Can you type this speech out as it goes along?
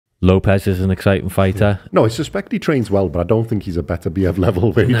Lopez is an exciting fighter. No, I suspect he trains well, but I don't think he's a better BF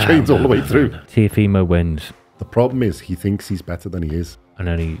level where he trains all the way through. Teofimo wins. The problem is he thinks he's better than he is. And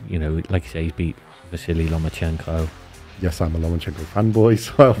then he, you know, like you say, he's beat Vasily Lomachenko. Yes, I'm a Lomachenko fanboy,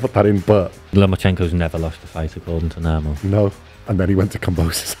 so I'll put that in, but... Lomachenko's never lost a fight, according to Namo. No. And then he went to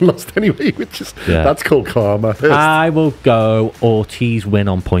Kambosos and lost anyway, which is... Yeah. That's called karma. I will go Ortiz win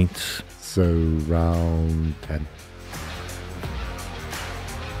on points. So, round 10.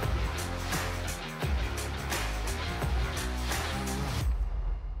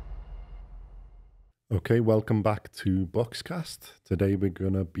 Okay, welcome back to BoxCast. Today we're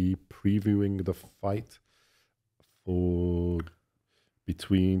going to be previewing the fight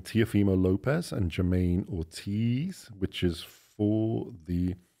between Teofimo Lopez and Jamaine Ortiz, which is for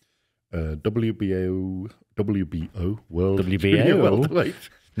the WBO World Junior Welterweight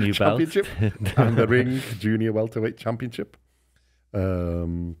New Championship and the Ring Junior Welterweight Championship. What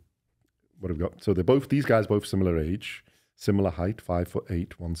have we got? So these guys both similar age, similar height,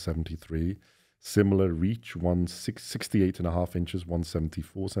 5'8", 173. Similar reach, 68.5 inches,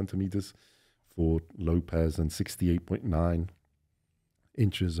 174 centimeters for Lopez, and 68.9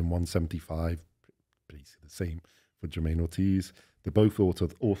 inches and 175, basically the same for Jamaine Ortiz. They're both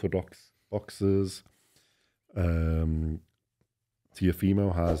orthodox boxers. Teofimo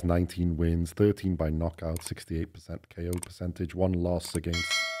has 19 wins, 13 by knockout, 68% KO percentage, 1 loss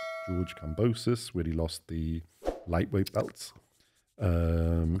against George Kambosos, where he lost the lightweight belts.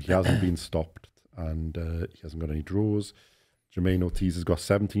 He hasn't been stopped, and he hasn't got any draws. Jamaine Ortiz has got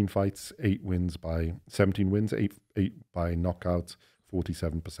 17 fights, 17 wins, 8 by knockout,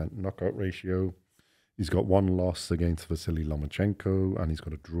 47% knockout ratio. He's got 1 loss against Vasily Lomachenko, and he's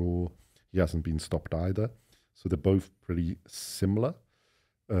got a draw. He hasn't been stopped either. So they're both pretty similar.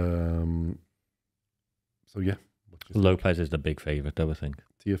 So yeah. Lopez is the big favourite, though, I think.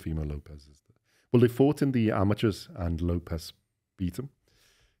 Teofimo Lopez is well, they fought in the amateurs, and Lopez beat him.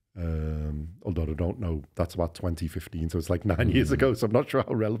 Although I don't know, that's about 2015, so it's like 9 years ago, so I'm not sure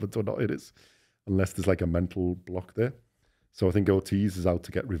how relevant or not it is, unless there's like a mental block there. So I think Ortiz is out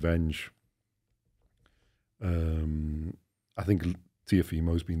to get revenge. I think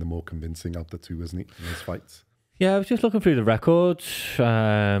Teofimo's been the more convincing out the two, isn't he, in his fights? Yeah, I was just looking through the records. They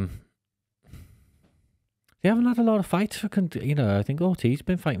haven't had a lot of fights for, I think Ortiz has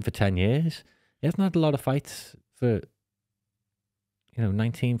been fighting for 10 years. He hasn't had a lot of fights for...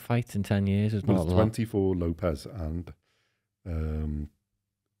 19 fights in 10 years is not a lot. 20 for Lopez and,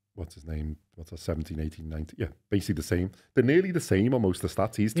 what's his name? What's that, 17, 18, 19? Yeah, basically the same. They're nearly the same, almost, the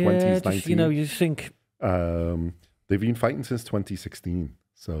stats. He's 20, he's 19. You just think... they've been fighting since 2016,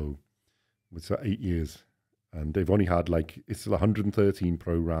 so it's 8 years. And they've only had, it's 113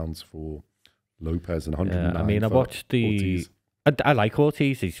 pro rounds for Lopez and 109 I watched Ortiz. I like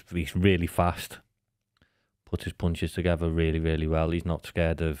Ortiz. He's really fast. Puts his punches together really, really well. He's not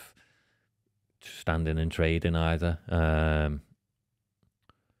scared of standing and trading either. I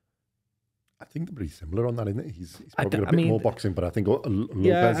think they're pretty similar on that, isn't it? He's probably got a bit more boxing, but I think Lopez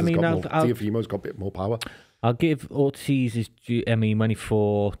has got more. Teofimo's got a bit more power. I'll give Ortiz his due. When he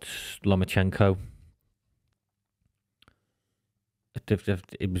fought Lomachenko,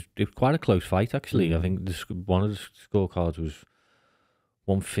 it was quite a close fight, actually. I think one of the scorecards was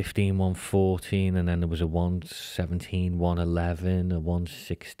 115, 114, and then there was a 117, 111, a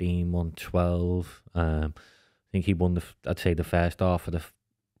 116, 112. I think he won I'd say the first half of the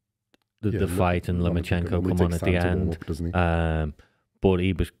fight, and Lomachenko come on at the end. But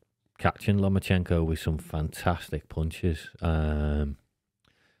he was catching Lomachenko with some fantastic punches.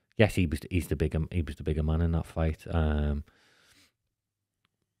 Yes, he was the bigger man in that fight.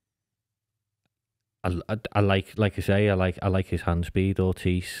 I like I say, I like his hand speed,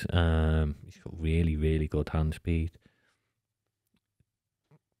 Ortiz. He's got really, really good hand speed.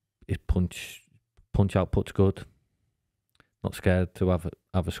 His punch output's good. Not scared to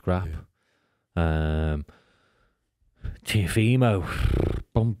have a scrap. Yeah. Teofimo,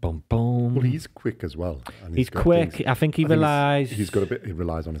 boom, boom, boom. Well, he's quick as well. And he's quick. Things. I think he relies. He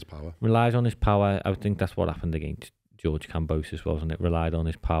relies on his power. Relies on his power. I think that's what happened against George Kambosos, wasn't it? Relied on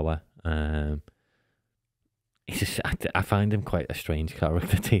his power. I find him quite a strange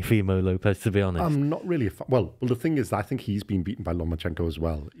character, Teofimo Lopez, to be honest. I'm not really a fan. Well, the thing is, I think he's been beaten by Lomachenko as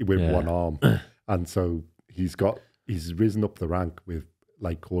well with one arm, and so he's risen up the rank with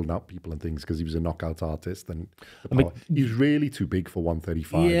like calling out people and things because he was a knockout artist and I mean, he was really too big for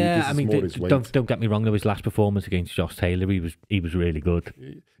 135. Yeah, I mean, don't get me wrong. There was last performance against Josh Taylor. He was really good.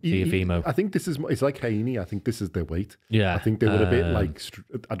 Teofimo. I think it's like Haney. I think this is their weight. Yeah, I think they were a bit like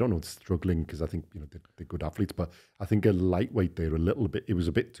I don't know, struggling because I think they're good athletes, but I think a lightweight they're a little bit. It was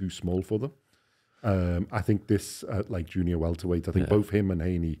a bit too small for them. I think this like junior welterweight. I think both him and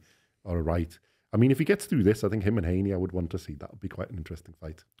Haney are right. I mean, if he gets through this, I think him and Haney, I would want to see. That would be quite an interesting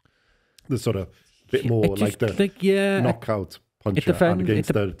fight. The sort of bit more like the knockout puncher and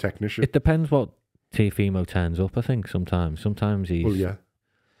against the technician. It depends what Teofimo turns up, I think, sometimes. Sometimes he's... Well, yeah.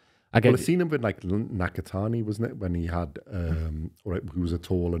 I've seen him with like Nakatani, wasn't it? When he had, who was a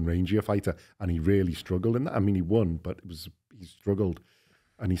tall and rangier fighter, and he really struggled in that. I mean, he won, but he struggled.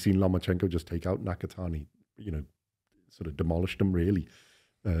 And he's seen Lomachenko just take out Nakatani, sort of demolished him, really.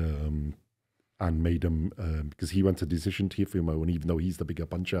 And made him, because he went to decision Teofimo, and even though he's the bigger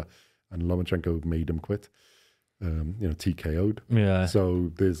puncher, and Lomachenko made him quit, TKO'd. Yeah.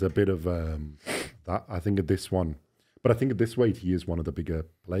 So there's a bit of that, I think, at this one. But I think at this weight, he is one of the bigger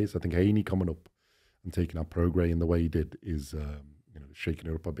players. I think Haney coming up and taking out Prograis in the way he did is, shaking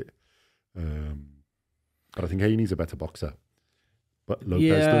her up a bit. But I think Haney's a better boxer. But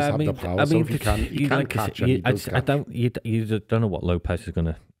Lopez does have the power, so if he can catch him, he does catch. You don't know what Lopez is going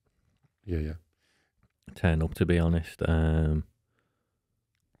to turn up, to be honest. I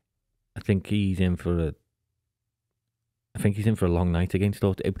think he's in for a long night against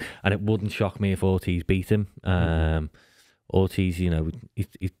Ortiz, and it wouldn't shock me if Ortiz beat him. Ortiz, he's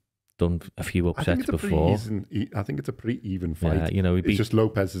done a few upsets before. I think it's a pretty even fight. Yeah, it's just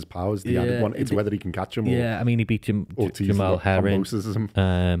Lopez's powers the added one. It's whether he can catch him. I mean, he beat him. Ortiz Jamal Herring.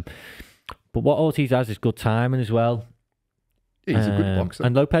 But what Ortiz has is good timing as well. Yeah, he's a good boxer.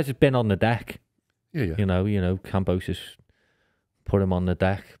 And Lopez has been on the deck. Yeah. Kambosos put him on the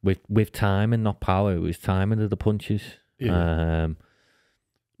deck with time and not power. It was timing of the punches. Yeah.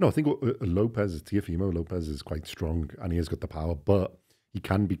 No, I think Teofimo Lopez is quite strong and he has got the power, but he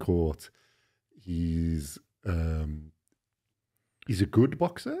can be caught. He's a good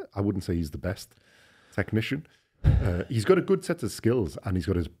boxer. I wouldn't say he's the best technician. He's got a good set of skills and he's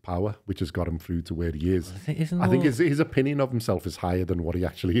got his power, which has got him through to where he is. I think his opinion of himself is higher than what he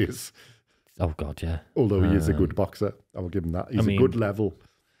actually is. Oh, God, yeah. Although he is a good boxer. I will give him that. He's a good level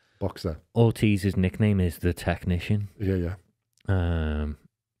boxer. Ortiz's nickname is the Technician. Yeah. And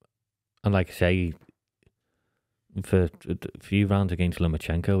like I say, for a few rounds against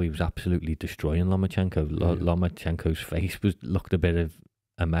Lomachenko, he was absolutely destroying Lomachenko. Lomachenko's face looked a bit of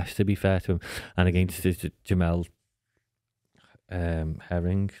a mess, to be fair to him. And against Jamal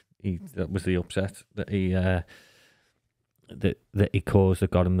Herring, that was the upset that he that he caused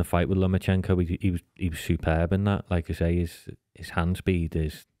that got him the fight with Lomachenko. He was superb in that. Like I say, his hand speed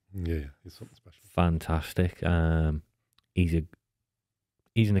is he's something special. Fantastic.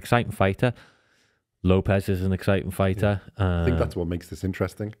 He's an exciting fighter. Lopez is an exciting fighter. I think that's what makes this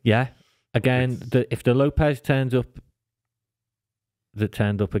interesting. Yeah. Again, if the Lopez turned up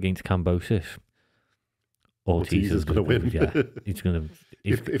against Kambosos, Ortiz is going to win. Yeah, he's going to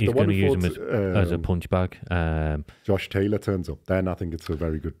use him as a punch bag. Josh Taylor turns up, then I think it's a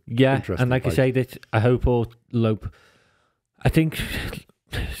very good. Yeah, and like fight. I say, that I hope I think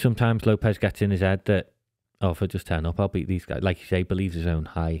sometimes Lopez gets in his head that if I just turn up, I'll beat these guys. Like you say, believes his own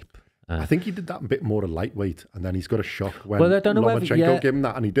hype. I think he did that a bit more at lightweight, and then he's got a shock when Lomachenko gave him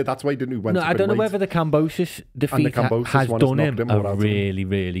that, and he did. That's why he didn't. I don't know whether the Kambosos defeat has done him a really,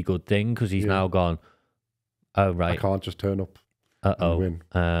 really good thing, because he's now gone, oh, right, I can't just turn up and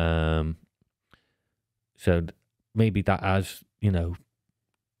win. So maybe that has,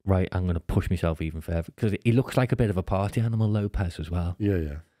 right, I'm going to push myself even further, because he looks like a bit of a party animal, Lopez, as well.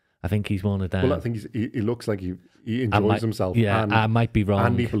 Yeah. I think he's one of them. Well, I think he looks like he enjoys himself. Yeah, I might be wrong.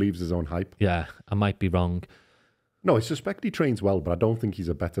 And he believes his own hype. Yeah, I might be wrong. No, I suspect he trains well, but I don't think he's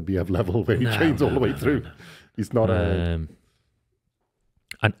a better BF level where he trains all the way through. No. He's not and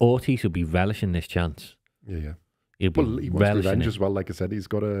Ortiz will be relishing this chance. Yeah. He wants revenge as well. Like I said, he's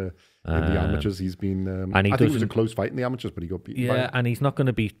got in the amateurs. He's been. I think it was a close fight in the amateurs, but he got beat. Yeah, and he's not going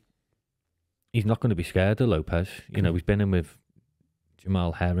to be scared of Lopez. He's been in with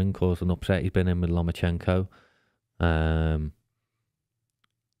Jamal Herring, caused an upset. He's been in with Lomachenko.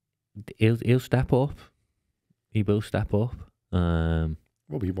 He'll step up. He will step up. Well,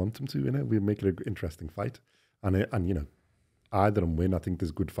 we want him to. We'll make it an interesting fight, and either them win. I think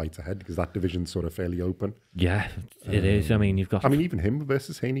there's good fights ahead because that division's sort of fairly open. Yeah, it is. I mean, you've got. I mean, even him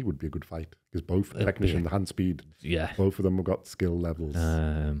versus Haney would be a good fight because both technician, the hand speed. Yeah, both of them have got skill levels.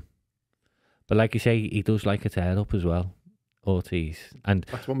 But like you say, he does like a tear up as well. Ortiz, and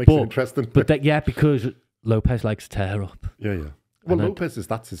that's what makes it interesting. But because Lopez likes to tear up. Yeah. Well, that's his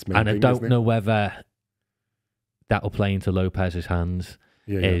main thing. And I don't know whether that'll play into Lopez's hands.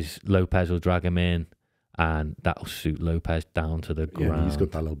 Lopez will drag him in, and that'll suit Lopez down to the ground. Yeah, he's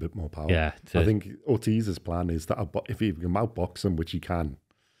got that little bit more power. Yeah, I think Ortiz's plan is that if he can outbox him, which he can,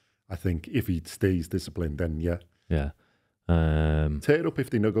 I think if he stays disciplined, then yeah. Tear up if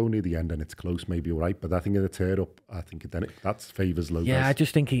they go near the end and it's close, maybe all right. But I think in the tear up, I think then that favours Lopez. Yeah, I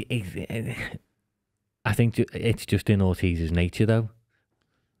just think I think it's just in Ortiz's nature, though.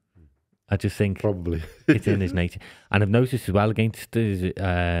 I just think probably it's in his nature, and I've noticed as well against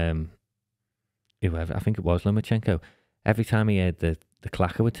whoever, I think it was Lomachenko. Every time he had the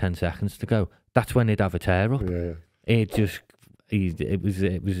clacker with 10 seconds to go, that's when he'd have a tear up. Yeah. He gives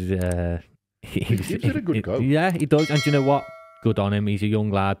it a good go. Yeah, he does. And you know what? Good on him. He's a young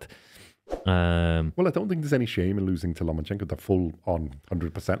lad. Well, I don't think there's any shame in losing to Lomachenko, the full on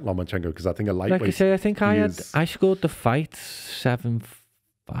 100% Lomachenko, because I think a lightweight. Like I say, I think I scored the fight 7-5.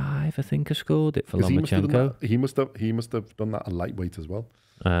 I think I scored it for Lomachenko. He must have done that a lightweight as well.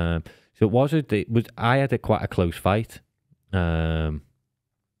 So I had quite a close fight. And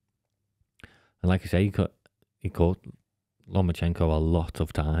like I say, he caught Lomachenko a lot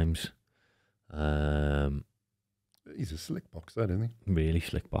of times. He's a slick boxer, isn't he? Really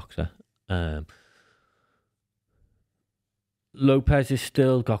slick boxer. Lopez has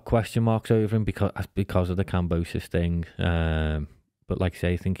still got question marks over him because of the Kambosos thing. But like I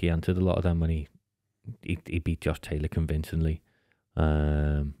say, I think he answered a lot of them when he beat Josh Taylor convincingly.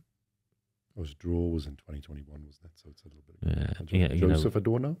 His draw was in 2021, wasn't it? So it's a little bit. Yeah, Joseph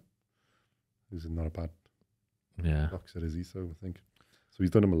Adorno, who's not a bad boxer, is he? So I think so.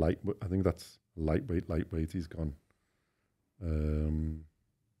 He's done him a light. I think that's lightweight. He's gone, and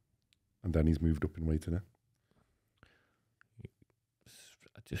then he's moved up in weight, innit?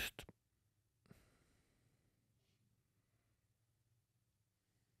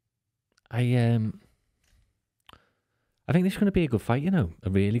 I think this is going to be a good fight, a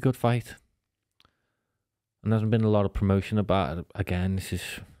really good fight. And there hasn't been a lot of promotion about it. Again, this is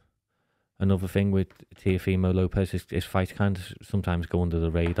another thing with Teofimo Lopez. His fights kind of sometimes go under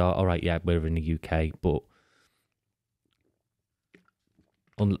the radar. All right, yeah, we're in the UK, but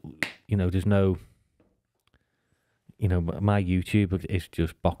there's no. My YouTube is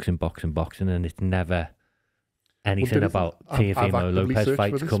just boxing, and it's never anything about Teofimo Lopez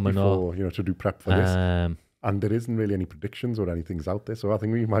fights coming up. To do prep for this. And there isn't really any predictions or anything's out there, so I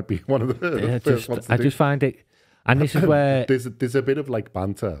think we might be one of the first ones to do. Just find it, and this is where there's a bit of like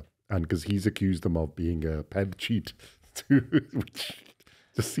banter, and because he's accused him of being a pen cheat, which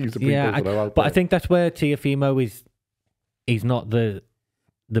just seems to be out there. But I think that's where Teofimo he's not the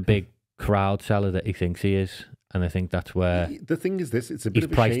big crowd seller that he thinks he is, and I think that's where the thing is this: it's a bit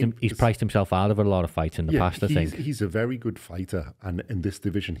of a shame. He's priced himself out of a lot of fights in the past. I think he's a very good fighter, and in this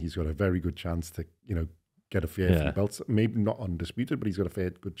division, he's got a very good chance to get a fair few belts. Maybe not undisputed, but he's got a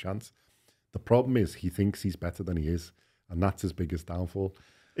good chance. The problem is he thinks he's better than he is, and that's his biggest downfall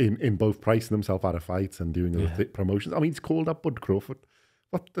in both pricing himself out of fights and doing the promotions. I mean, he's called up Bud Crawford.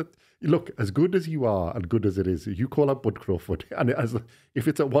 Look, as good as you are and good as it is, you call up Bud Crawford, and if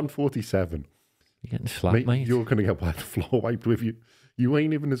it's at 147, you're getting slapped, mate. You're going to get the floor wiped with you. You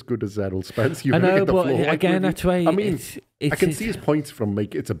ain't even as good as Errol Spence. I know, but again, that's why. I mean, I can see his points from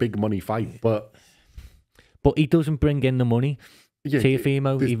it's a big money fight, but he doesn't bring in the money. Yeah,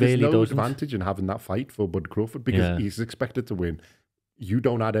 Teofimo, he really doesn't. There's no advantage in having that fight for Bud Crawford because he's expected to win. You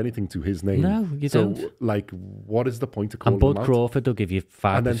don't add anything to his name. No, you don't. So, what is the point of calling him out? And Bud Crawford will give you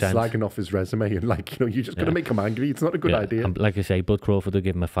 5%. And then slagging off his resume and you're just going to make him angry. It's not a good idea. And like I say, Bud Crawford will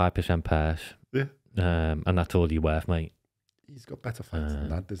give him a 5% pass. Yeah. And that's all you're worth, mate. He's got better fights than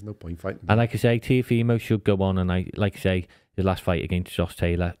that. There's no point fighting. And like I say, Teofimo should go on. And like I say, the last fight against Josh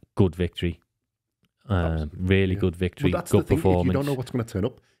Taylor, good victory. Really good victory, good performance. You don't know what's going to turn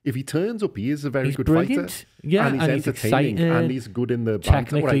up. If he turns up, he is a very good brilliant. Fighter. Yeah, and he's entertaining, exciting, and he's good in the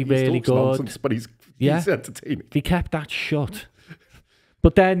technically really good. Nonsense, but he's entertaining. He kept that shut.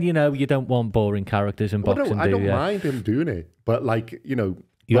 But then you don't want boring characters in boxing. I don't mind him doing it, but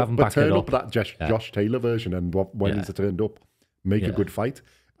you haven't backed turn it up that Josh Taylor version, and when he's turned up, make a good fight.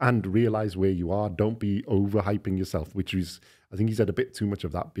 And realize where you are. Don't be overhyping yourself, which is, I think he's had a bit too much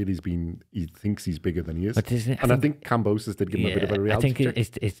of that bit. He thinks he's bigger than he is. I think Kambosos did give him a bit of a reality check.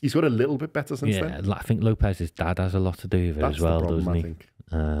 He's got a little bit better since then. I think Lopez's dad has a lot to do with it as well, doesn't he?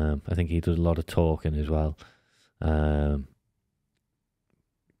 I think he does a lot of talking as well. Because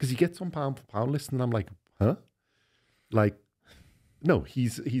he gets on pound for pound list, and I'm like, huh? No,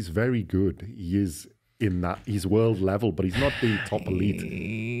 he's very good. He is in that he's world level, but he's not the top elite.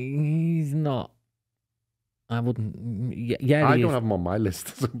 He's not. I wouldn't. Yeah, I don't have him on my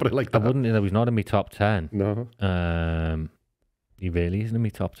list. So put it like that. I wouldn't. He's not in my top 10. No. He really isn't in my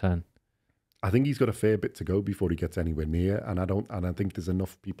top 10. I think he's got a fair bit to go before he gets anywhere near, and I think there's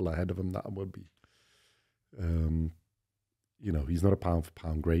enough people ahead of him that would be. He's not a pound for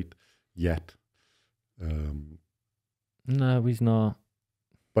pound great yet. No, he's not.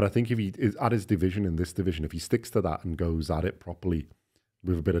 But I think if he is at his division in this division, if he sticks to that and goes at it properly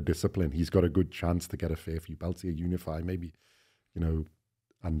with a bit of discipline, he's got a good chance to get a fair few belts here, unify maybe, and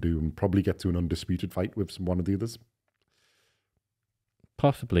probably get to an undisputed fight with one of the others.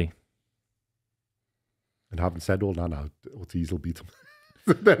 Possibly. And having said all that now, Ortiz will beat him.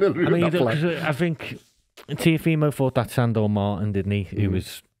 I think Teofimo fought that Sandor Martin, didn't he? He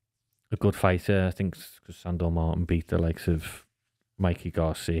was a good fighter. I think because Sandor Martin beat the likes of Mikey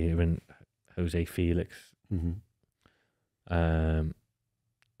Garcia and Jose Felix. And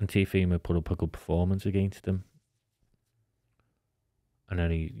Teofimo put up a good performance against him. And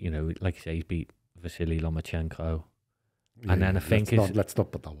then he, like you say, he beat Vasily Lomachenko. Yeah, and then I think let's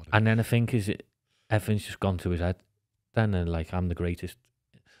not put that one in. And then I think everything's just gone to his head. Then I'm the greatest.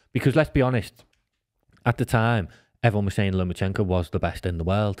 Because let's be honest, at the time, everyone was saying Lomachenko was the best in the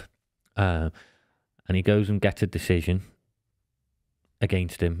world. And he goes and gets a decision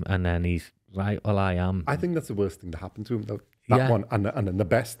against him, and then he's right. Well, I am. I think that's the worst thing to happen to him, though. That one, and then the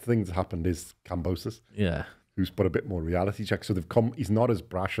best thing that's happened is Kambosos. Yeah, who's put a bit more reality check. So they've come. He's not as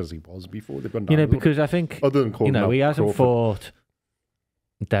brash as he was before. They've gone down. Because I think other than he hasn't fought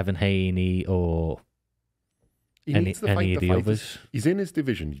Devin Haney or any of the others. He's in his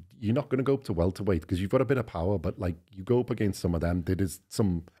division. You're not going to go up to welterweight because you've got a bit of power, but you go up against some of them. There is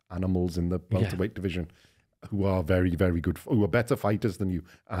some animals in the welterweight division who are very, very good, who are better fighters than you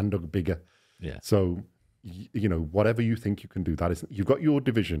and are bigger. Yeah. So, whatever you think you can do, you've got your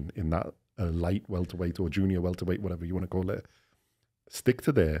division in that light welterweight or junior welterweight, whatever you want to call it. Stick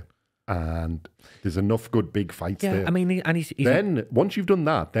to there. And there's enough good big fights there. I mean, and he's then once you've done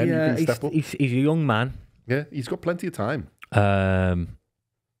that, then you can step up. He's a young man. Yeah, he's got plenty of time. There's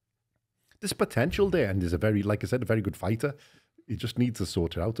potential there, and there's like I said, a very good fighter. He just needs to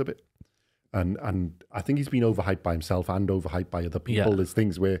sort it out a bit. And I think he's been overhyped by himself and overhyped by other people. There's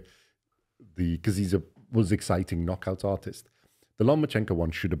things where because he's was exciting knockout artist. The Lomachenko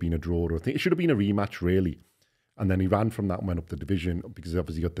one should have been a draw, or it should have been a rematch, really. And then he ran from that and went up the division because he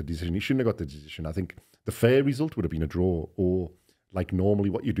obviously got the decision. He shouldn't have got the decision. I think the fair result would have been a draw, or like normally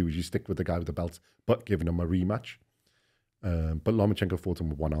what you do is you stick with the guy with the belts, but giving him a rematch. But Lomachenko fought him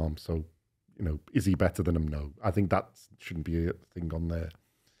with one arm. So, is he better than him? No. I think that shouldn't be a thing on there.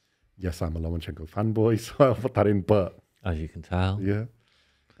 Yes, I'm a Lomachenko fanboy, so I'll put that in, but... As you can tell. Yeah.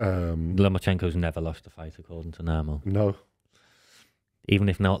 Lomachenko's never lost a fight, according to Namo. No. Even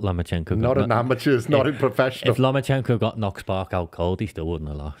if not Lomachenko... Not in amateurs, not in professional. If Lomachenko got knocked spark out cold, he still wouldn't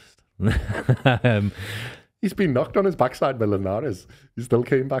have lost. He's been knocked on his backside by Linares. He still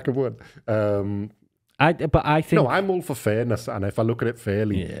came back and won. But I think... No, I'm all for fairness, and if I look at it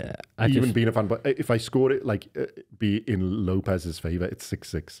fairly, being a fan, but if I scored it, be in Lopez's favour, it's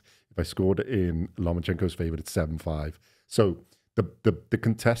 6-6. If I scored it in Lomachenko's favour, it's 7-5. So the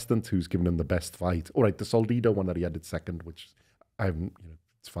contestant who's given him the best fight, all right, the Soldido one that he had at second, which I haven't,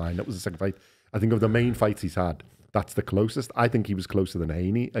 it's fine. That was the second fight. I think of the main fights he's had, that's the closest. I think he was closer than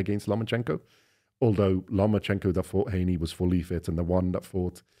Haney against Lomachenko. Although Lomachenko that fought Haney was fully fit, and the one that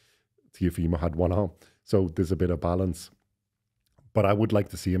fought Teofimo had one arm. So there's a bit of balance. But I would like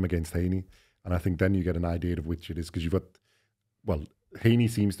to see him against Haney. And I think then you get an idea of which it is. Because you've got, Haney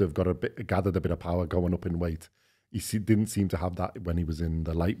seems to have gathered a bit of power going up in weight. He didn't seem to have that when he was in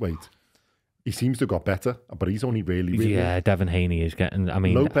the lightweight. He seems to have got better, but he's only really... Yeah, Devin Haney is getting...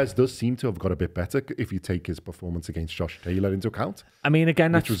 Lopez does seem to have got a bit better if you take his performance against Josh Taylor into account. I mean,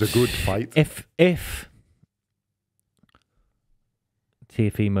 again, which was a good fight. If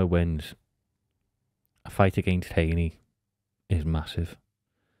Teofimo wins, a fight against Haney is massive.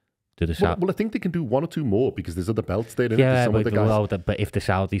 Well, I think they can do one or two more because there's other belts there. Yeah, but if the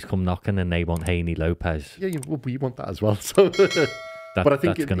Saudis come knocking and they want Haney Lopez... Yeah, we want that as well, so... But I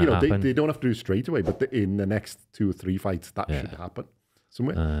think they don't have to do it straight away, but in the next 2 or 3 fights, that should happen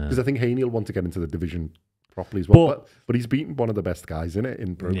somewhere. Because I think Haney will want to get into the division properly as well. But he's beaten one of the best guys in it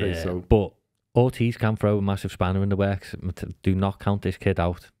in progress. Yeah, so. But Ortiz can throw a massive spanner in the works. Do not count this kid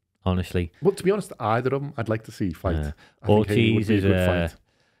out, honestly. Well, to be honest, either of them I'd like to see fight. Ortiz is a good fight.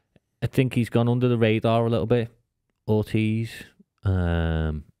 I think he's gone under the radar a little bit. Ortiz.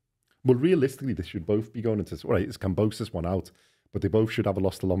 Well, realistically, they should both be going into... All right, it's Kambosos one out. but they both should have a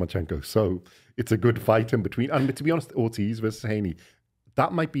loss to Lomachenko. So it's a good fight in between. And to be honest, Ortiz versus Haney,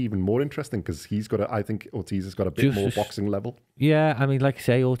 that might be even more interesting because I think Ortiz has got a bit more boxing level. Yeah, I mean, like I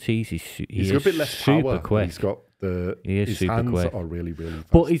say, Ortiz, he's got a bit less super power. Quick. He's got his super hands quick. are really, really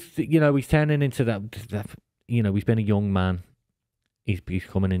fast. But he's turning into that. He's been a young man. He's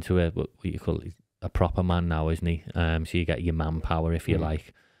coming into what you call it, a proper man now, isn't he? So you get your manpower, if you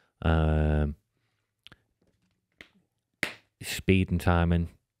like. Speed and timing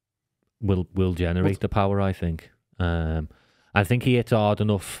will generate the power, I think. I think he hits hard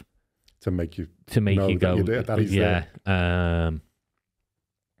enough to make you go. That he's yeah. I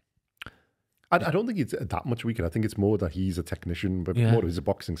don't think it's that much weaker. I think it's more that he's a technician, but more he's a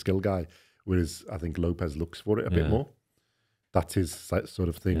boxing skill guy. Whereas I think Lopez looks for it a bit more. That's his sort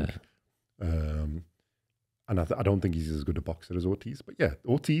of thing. Yeah. And I don't think he's as good a boxer as Ortiz. But yeah,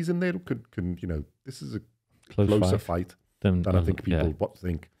 Ortiz in there can this is a closer fight than I think people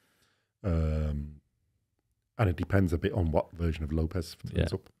think. And it depends a bit on what version of Lopez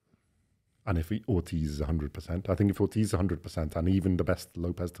turns up. And if Ortiz is 100%, I think if Ortiz is 100% and even the best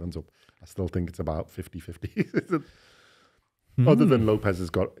Lopez turns up, I still think it's about 50-50. Other than Lopez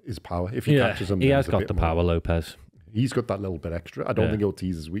has got his power. If he catches him, he has got the power, Lopez. He's got that little bit extra. I don't think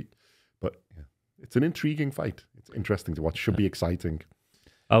Ortiz is weak. But it's an intriguing fight. It's interesting to watch. Should be exciting.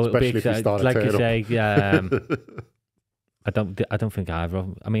 Oh, especially if you start like you say, I don't think either of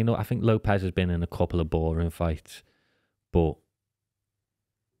them. I mean, I think Lopez has been in a couple of boring fights, but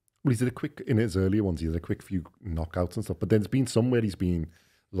he's had in his earlier ones, he had a quick few knockouts and stuff. But there's been somewhere he's been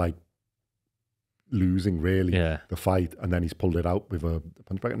like losing really the fight, and then he's pulled it out with a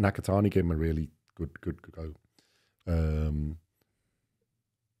punch back. Nakatani gave him a really good go.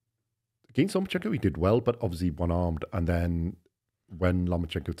 Against Lomachenko, he did well, but obviously one-armed. And then when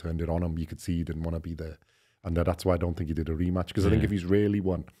Lomachenko turned it on him, you could see he didn't want to be there. And that's why I don't think he did a rematch. Because I think if he's really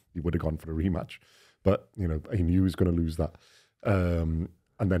won, he would have gone for a rematch. But, he knew he was going to lose that. And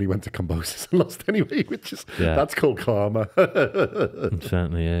then he went to Kambosos and lost anyway, which is, that's called karma. It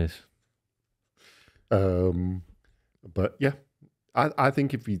certainly is. But yeah, I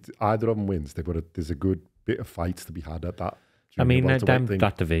think if either of them wins, there's a good bit of fights to be had at that. I mean,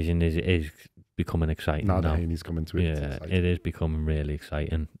 that division is becoming exciting now. Haney's coming to it. Yeah, it is becoming really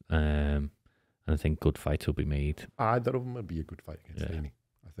exciting. And I think good fights will be made. Either of them would be a good fight against Haney,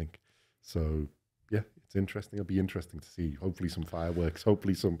 I think. So, yeah, it's interesting. It'll be interesting to see. Hopefully some fireworks.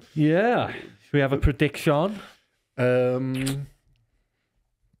 Hopefully some... Yeah. Should we have a prediction? Yeah.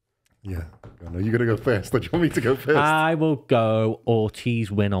 No, you're going to go first. Or do you want me to go first? I will go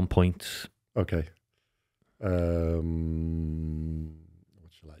Ortiz win on points. Okay. What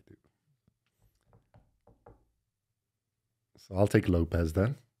shall I do? So I'll take Lopez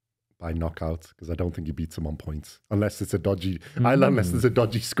then by knockout because I don't think he beats him on points unless it's a dodgy. Unless there's a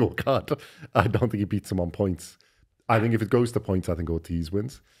dodgy scorecard, I don't think he beats him on points. I think if it goes to points, I think Ortiz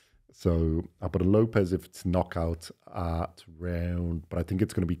wins. So I'll put a Lopez if it's knockout at round, but I think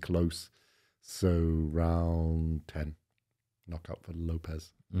it's going to be close. So round 10, knockout for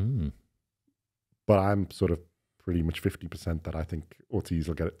Lopez. But I'm sort of pretty much 50% that I think Ortiz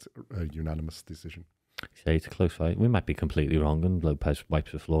will get a unanimous decision. Say it's a close fight. We might be completely wrong and Lopez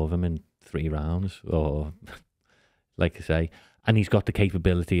wipes the floor of him in 3 rounds or like I say. And he's got the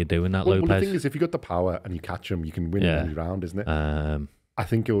capability of doing that, Lopez. Well, the thing is, if you got the power and you catch him, you can win any round, isn't it? I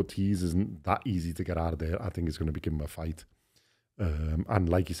think Ortiz isn't that easy to get out of there. I think it's going to be give him a fight. And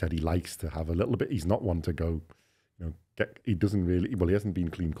like you said, he likes to have a little bit. He's not one to go, he doesn't really, he hasn't been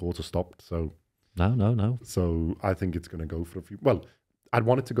clean caught or stopped. So No. So I think it's going to go for a few. Well, I'd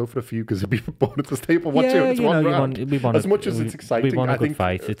want it to go for a few because it'd be boring to stay for watching. It's one round. As much as it's exciting, I think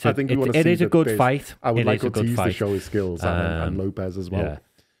fight. It is a good fight. I would like Ortiz to show his skills and Lopez as well. Yeah.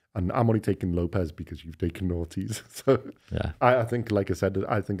 And I'm only taking Lopez because you've taken Ortiz. So I think, like I said,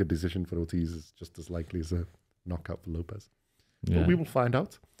 I think a decision for Ortiz is just as likely as a knockout for Lopez. Yeah. But we will find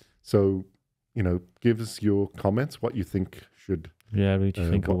out. So, give us your comments, what you think should... Yeah, who do you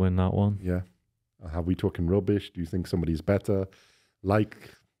think will win that one? Yeah. Are we talking rubbish? Do you think somebody's better?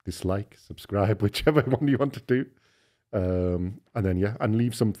 Like, dislike, subscribe, whichever one you want to do. And then, and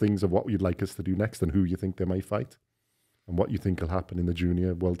leave some things of what you'd like us to do next and who you think they may fight and what you think will happen in the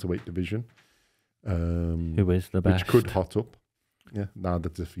junior welterweight division. Who is the best? Which could hot up. Yeah, now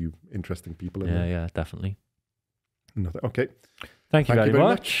that there's a few interesting people in there. Yeah, definitely. Okay. Thank you very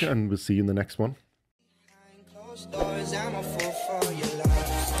much. And we'll see you in the next one.